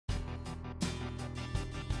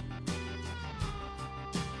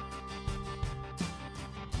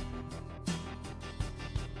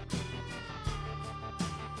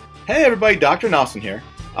Hey everybody, Dr. Nelson here.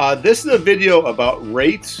 This is a video about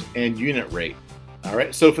rates and unit rate.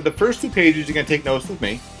 Alright, so for the first two pages you're going to take notes with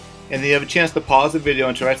me, and then you have a chance to pause the video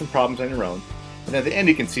and try some problems on your own, and at the end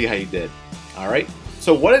you can see how you did. Alright,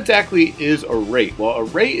 so what exactly is a rate? Well, a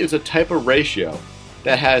rate is a type of ratio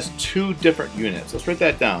that has two different units. Let's write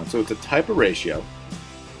that down. So it's a type of ratio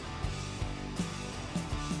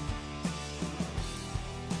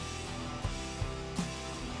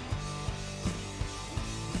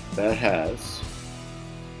that has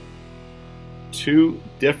two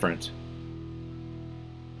different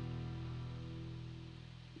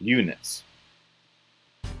units.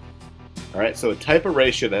 Alright, so a type of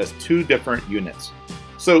ratio that has two different units.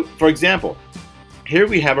 So, for example, here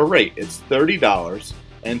we have a rate. It's $30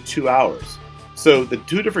 and 2 hours. So the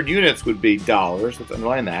two different units would be dollars, let's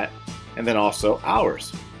underline that, and then also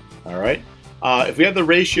hours. Alright, if we have the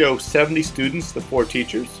ratio 70 students to 4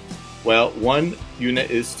 teachers, well, one unit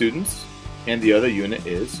is students and the other unit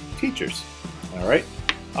is teachers. Alright,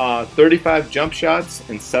 35 jump shots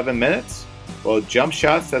in 7 minutes. Well, jump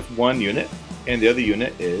shots, that's one unit, and the other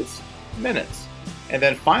unit is minutes. And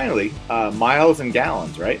then finally, miles and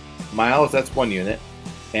gallons, right? Miles, that's one unit,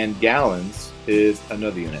 and gallons is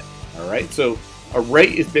another unit. Alright, so a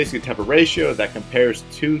rate is basically a type of ratio that compares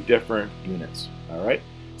two different units. Alright,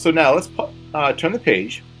 so now let's turn the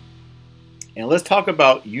page and let's talk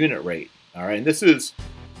about unit rate. Alright, and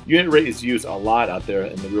unit rate is used a lot out there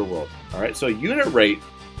in the real world. Alright, so unit rate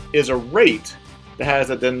is a rate that has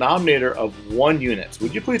a denominator of 1 unit. So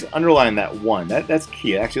would you please underline that 1? That's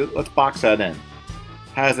key. Actually, let's box that in.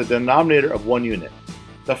 Has a denominator of 1 unit.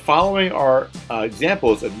 The following are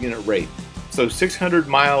examples of unit rate. So 600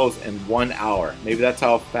 miles in 1 hour. Maybe that's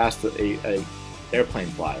how fast a airplane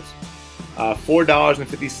flies.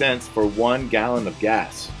 $4.50 for 1 gallon of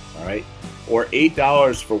gas. All right, or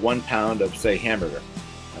 $8 for 1 pound of, say, hamburger.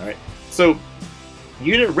 All right, so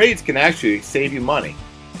unit rates can actually save you money.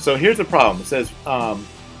 So here's the problem. It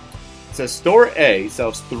says store A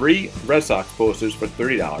sells 3 Red Sox posters for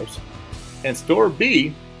 $30, and store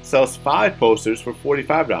B sells 5 posters for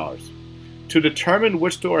 $45. To determine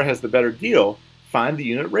which store has the better deal, find the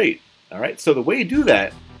unit rate. All right, so the way you do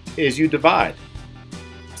that is you divide.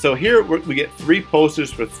 So here we get 3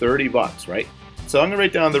 posters for 30 bucks, right? So I'm going to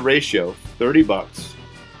write down the ratio, 30 bucks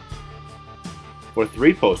for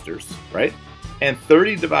 3 posters, right? And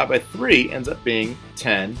 30 divided by 3 ends up being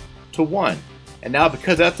 10 to 1. And now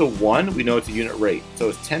because that's a 1, we know it's a unit rate. So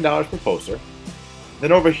it's $10 per poster.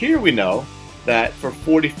 Then over here we know that for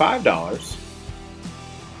 $45,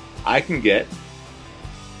 I can get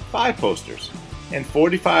 5 posters. And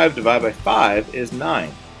 45 divided by 5 is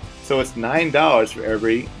 9. So it's $9 for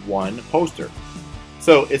every 1 poster.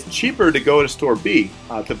 So it's cheaper to go to store B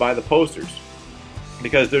to buy the posters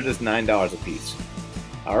because they're just $9 a piece.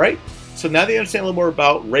 Alright, so now that you understand a little more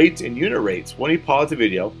about rates and unit rates, why don't you pause the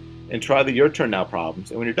video and try the Your Turn Now problems.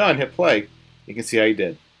 And when you're done, hit play. You can see how you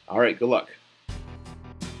did. Alright, good luck.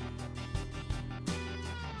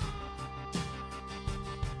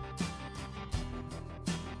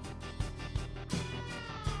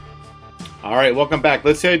 Alright, welcome back.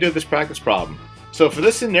 Let's see how you do this practice problem. So for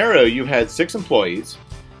this scenario, you had 6 employees,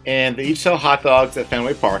 and they each sell hot dogs at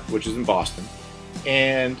Fenway Park, which is in Boston.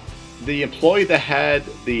 And the employee that had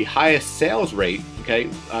the highest sales rate, okay,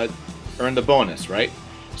 earned the bonus, right?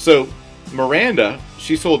 So Miranda,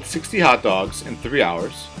 she sold 60 hot dogs in 3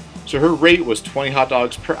 hours. So her rate was 20 hot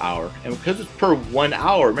dogs per hour. And because it's per 1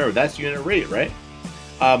 hour, remember, that's unit rate, right?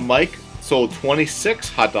 Mike sold 26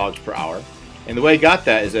 hot dogs per hour. And the way I got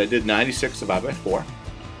that is I did 96 divided by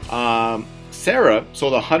 4. Sarah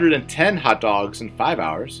sold 110 hot dogs in 5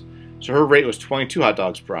 hours, so her rate was 22 hot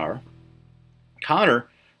dogs per hour. Connor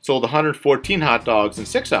sold 114 hot dogs in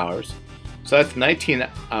 6 hours, so that's 19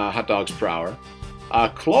 hot dogs per hour.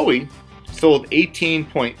 Chloe sold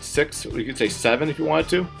 18.6, we could say 7 if you wanted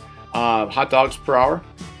to, hot dogs per hour.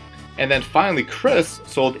 And then finally, Chris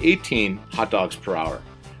sold 18 hot dogs per hour.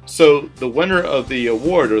 So the winner of the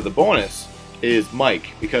award, or the bonus, is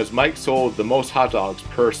Mike, because Mike sold the most hot dogs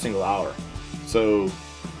per single hour. So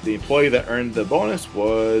the employee that earned the bonus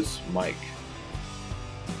was Mike.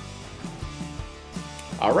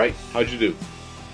 Alright, how'd you do?